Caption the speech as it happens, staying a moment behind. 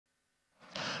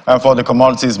And for the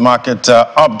commodities market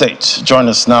update, join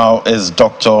us now is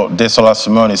Dr. Desola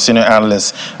Simone, Senior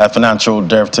Analyst at Financial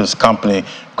Derivatives Company.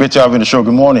 Great to have you on the show.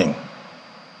 Good morning.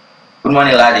 Good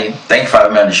morning, Ladi. Thank you for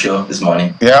having me on the show this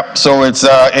morning. Yeah, so it's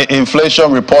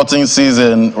inflation reporting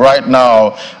season right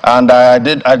now, and I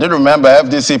did remember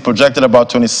FDC projected about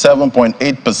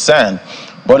 27.8%,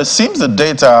 but it seems the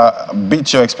data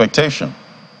beat your expectation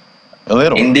a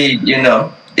little. Indeed,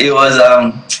 it was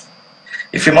a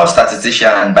famous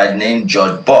statistician by the name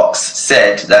George Box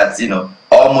said that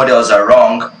all models are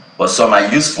wrong, but some are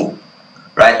useful.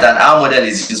 Right, and our model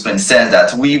is useful in the sense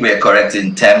that we were correct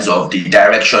in terms of the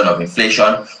direction of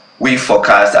inflation. We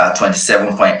forecast at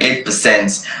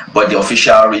 27.8%, but the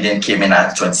official reading came in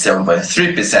at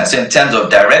 27.3%. So in terms of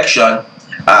direction,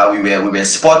 we were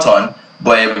spot on,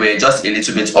 but we were just a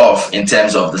little bit off in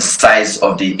terms of the size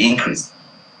of the increase.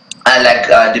 And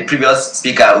like the previous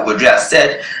speaker, Ugodre, has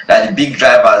said, that the big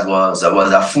drivers was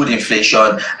a food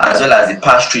inflation as well as the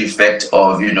pass-through effect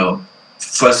of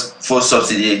full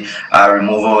subsidy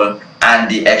removal and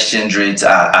the exchange rate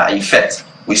effect.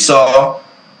 We saw,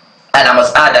 and I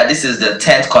must add that this is the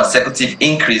 10th consecutive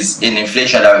increase in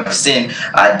inflation that we've seen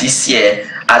this year,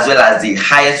 as well as the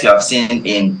highest we have seen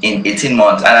in 18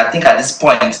 months. And I think at this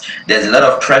point, there's a lot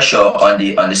of pressure on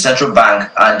the central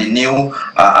bank and the new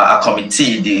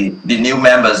committee, the new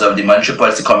members of the Monetary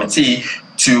Policy Committee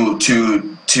to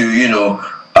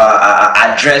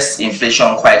address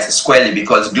inflation quite squarely,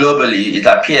 because globally it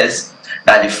appears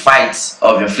that the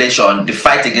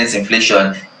fight against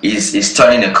inflation is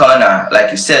turning a corner. Like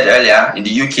you said earlier, in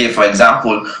the UK, for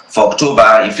example, for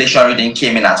October, inflation reading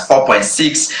came in at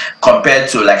 4.6 compared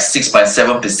to like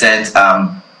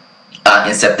 6.7%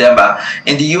 in September.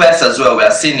 In the US as well, we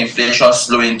are seeing inflation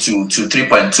slowing to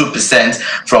 3.2%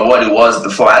 from what it was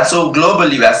before. And so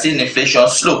globally, we are seeing inflation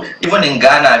slow. Even in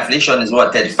Ghana, inflation is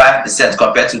 35%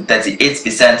 compared to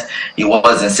 38% it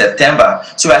was in September.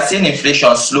 So we are seeing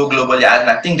inflation slow globally, and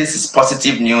I think this is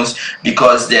positive news,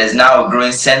 because there's now a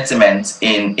growing sentiment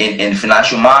in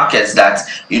financial markets that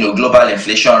global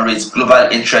inflation rates, global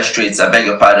interest rates, I beg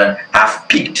your pardon, have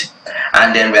peaked,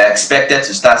 and then we are expected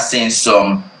to start seeing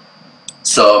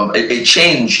a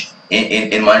change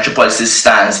in monetary policy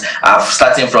stance,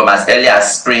 starting from as early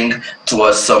as spring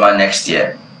towards summer next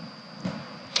year.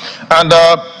 And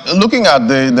looking at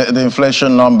the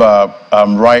inflation number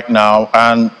right now,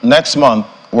 and next month,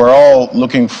 we're all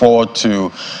looking forward to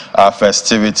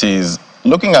festivities.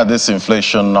 Looking at this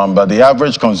inflation number, the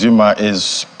average consumer is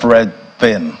spread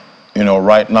thin.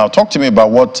 Right now, talk to me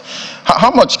about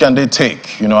how much can they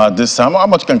take, at this time? How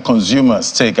much can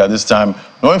consumers take at this time,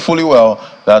 knowing fully well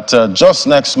that just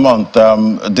next month,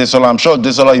 Desola, I'm sure,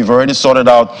 Desola, you've already sorted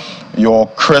out your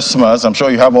Christmas. I'm sure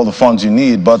you have all the funds you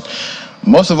need, but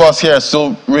most of us here are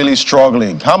still really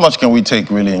struggling. How much can we take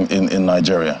really in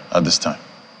Nigeria at this time?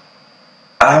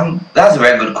 That's a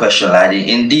very good question, Ladi.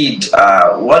 Indeed,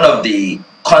 one of the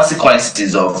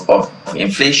consequences of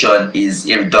inflation is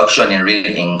a reduction in real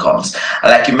incomes.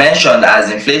 And like you mentioned,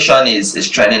 as inflation is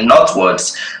trending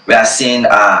northwards, we are seeing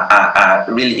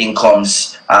real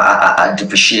incomes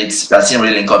depreciate. We are seeing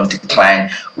real income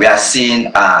decline. We are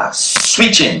seeing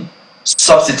switching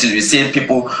substitutes. We're seeing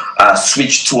people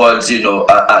switch towards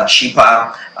a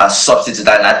cheaper substitute,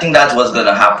 and I think that's what's going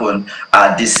to happen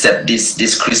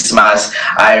this Christmas.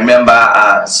 I remember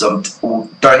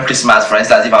during Christmas, for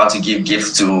instance, if I want to give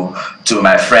gifts to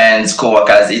my friends,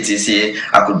 co-workers, etc.,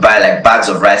 I could buy like bags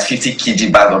of rice, 50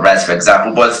 kg bag of rice, for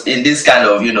example. But in this kind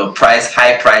of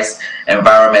high price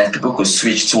environment, people could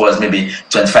switch towards maybe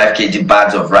 25 kg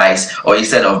bags of rice, or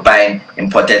instead of buying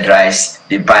imported rice,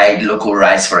 they buy local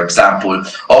rice, for example.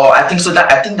 Or I think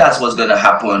that's what's going to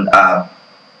happen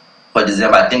for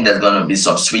December. I think there's going to be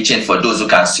some switching for those who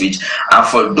can switch, and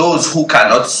for those who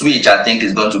cannot switch, I think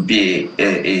it's going to be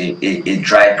a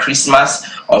dry Christmas,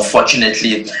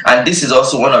 unfortunately. And this is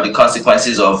also one of the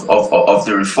consequences of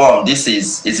the reform. It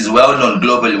is well known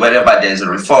globally, wherever there's a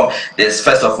reform, there's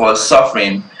first of all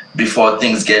suffering before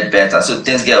things get better. So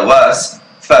things get worse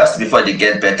first before they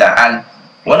get better. And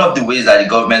one of the ways that the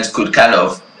government could kind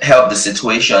of help the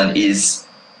situation is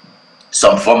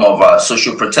some form of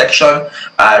social protection.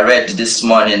 I read this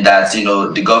morning that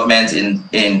the government in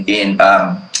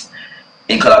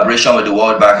collaboration with the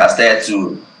World Bank has started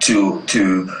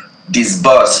to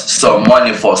disburse some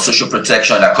money for social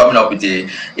protection. They're coming up with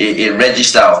a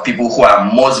register of people who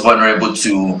are most vulnerable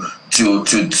to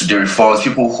the reforms,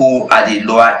 people who are the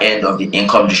lower end of the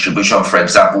income distribution, for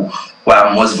example, who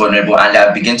are most vulnerable, and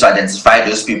they'll begin to identify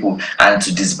those people and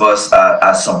to disburse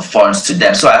some funds to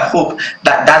them. So I hope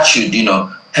that should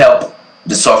help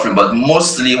the suffering, but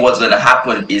mostly what's going to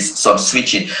happen is some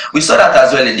switching. We saw that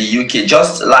as well in the UK.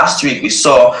 Just last week, we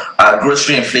saw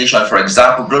grocery inflation, for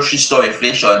example. Grocery store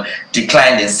inflation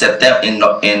declined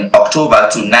in October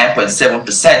to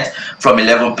 9.7% from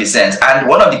 11%. And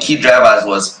one of the key drivers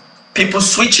was people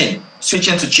switching to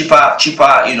cheaper,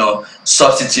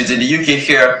 substitutes. In the UK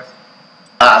here,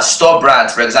 store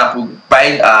brands, for example,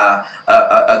 buying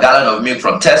a gallon of milk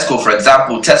from Tesco, for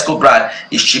example, Tesco brand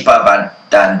is cheaper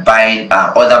than buying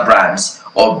other brands,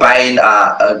 or buying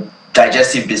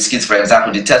digestive biscuits, for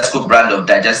example. The Tesco brand of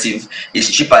digestive is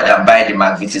cheaper than buying the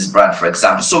McVitie's brand, for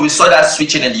example. So we saw that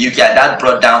switching in the UK, and that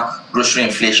brought down grocery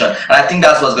inflation. And I think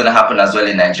that's what's going to happen as well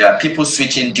in Nigeria. People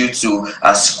switching due to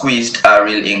squeezed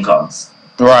real incomes.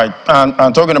 Right,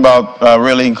 and talking about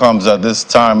real incomes at this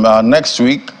time, next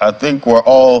week, I think we're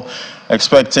all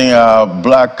expecting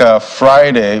Black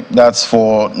Friday. That's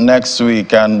for next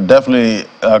week, and definitely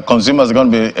consumers are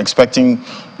going to be expecting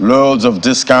loads of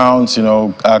discounts,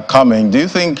 coming. Do you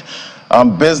think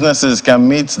businesses can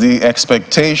meet the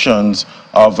expectations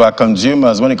of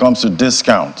consumers when it comes to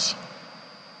discounts?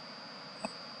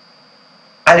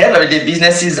 At the end of the day,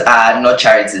 businesses are not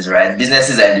charities, right?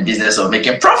 Businesses are in the business of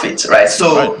making profit, right?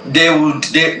 So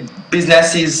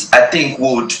businesses, I think,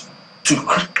 would to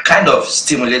kind of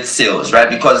stimulate sales, right?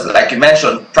 Because, like you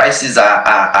mentioned, prices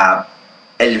are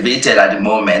elevated at the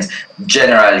moment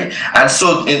generally, and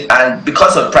so and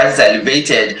because of prices are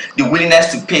elevated, the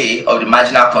willingness to pay of the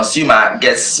marginal consumer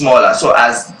gets smaller. So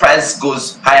as price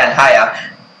goes higher and higher,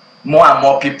 more and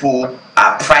more people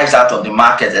are priced out of the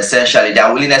market. Essentially,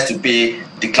 their willingness to pay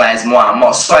declines more and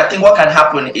more. So I think what can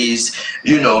happen is,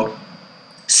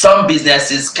 some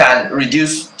businesses can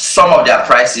reduce some of their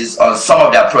prices on some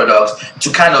of their products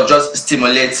to kind of just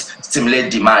stimulate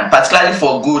demand, particularly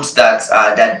for goods that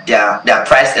they are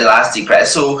price elastic, right?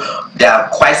 So they are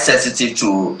quite sensitive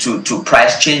to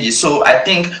price changes. So I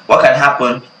think what can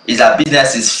happen is that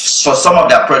businesses, for some of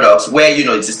their products where it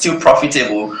is still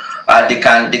profitable, they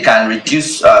can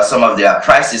reduce some of their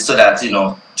prices so that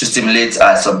to stimulate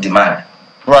some demand.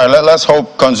 Right. Let's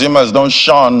hope consumers don't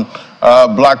shun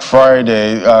Black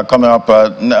Friday coming up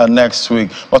next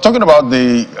week. We're talking about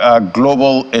the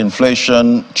global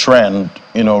inflation trend.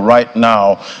 Right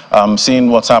now,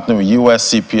 seeing what's happening with US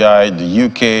CPI, the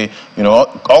UK,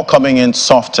 all coming in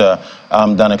softer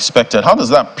than expected. How does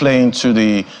that play into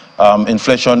the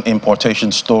inflation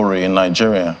importation story in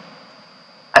Nigeria?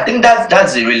 I think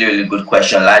that's a really, really good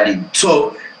question, Ladi.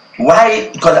 So why?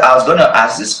 Because I was going to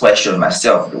ask this question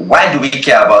myself. Why do we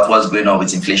care about what's going on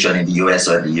with inflation in the US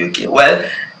or the UK? Well,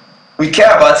 we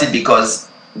care about it because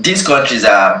these countries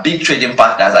are big trading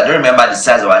partners. I don't remember the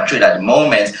size of our trade at the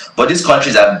moment, but these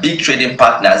countries are big trading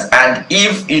partners. And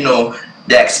if,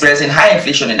 they're experiencing high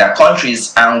inflation in their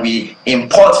countries and we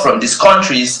import from these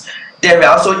countries, then we're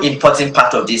also importing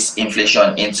part of this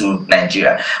inflation into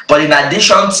Nigeria. But in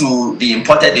addition to the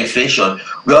imported inflation,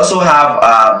 we also have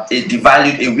a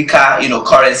weaker,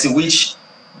 currency, which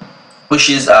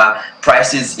pushes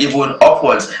prices even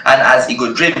upwards. And as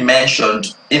Igodre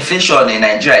mentioned, inflation in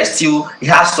Nigeria it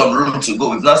has some room to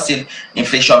go. We've not seen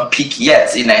inflation peak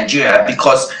yet in Nigeria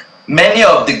because many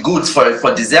of the goods for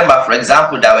December, for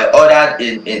example, that were ordered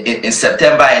in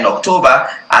September and October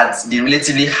at the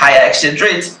relatively higher exchange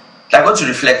rate, they're going to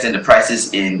reflect in the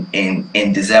prices in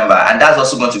December, and that's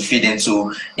also going to feed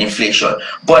into inflation.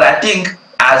 But I think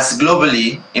as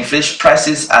globally,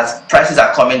 prices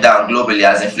are coming down globally,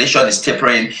 as inflation is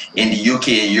tapering in the UK,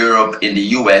 in Europe, in the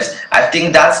US, I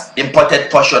think that imported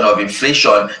portion of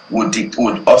inflation would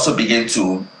also begin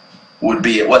to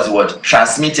be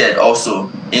transmitted also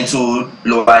into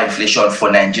lower inflation for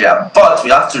Nigeria. But we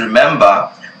have to remember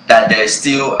that there is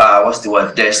still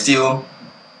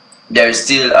there is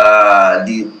still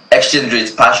the exchange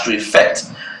rate pass-through effect.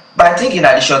 But I think in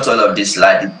addition to all of this,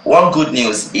 one good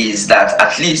news is that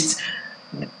at least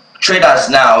traders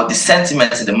now, the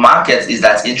sentiment in the market is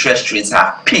that interest rates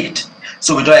have peaked.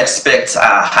 So we don't expect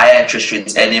higher interest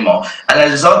rates anymore. And as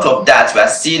a result of that, we are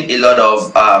seeing a lot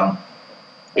of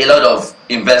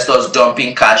investors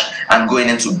dumping cash and going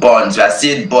into bonds. We are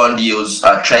seeing bond yields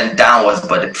trend downwards,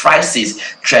 but the prices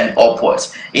trend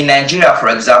upwards. In Nigeria, for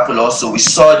example, also we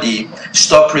saw the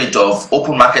stop rate of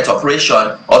open market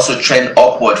operation also trend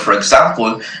upward. For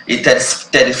example, a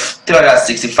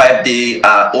 365-day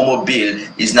OMO bill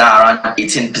is now around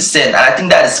 18%, and I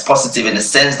think that is positive in the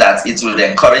sense that it will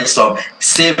encourage some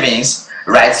savings.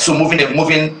 Right, so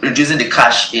reducing the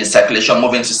cash in circulation,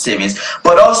 moving to savings,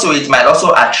 but also it might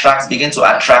also begin to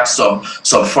attract some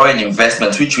foreign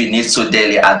investment, which we need so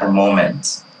dearly at the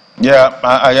moment. Yeah,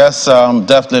 I guess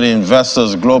definitely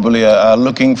investors globally are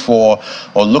looking for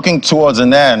or looking towards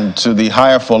an end to the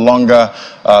higher for longer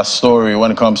story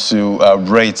when it comes to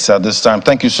rates at this time.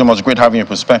 Thank you so much. Great having your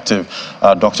perspective,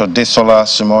 Dr. Desola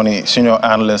Simoni, Senior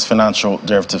Analyst, Financial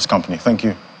Derivatives Company. Thank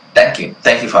you. Thank you.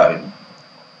 Thank you for having me.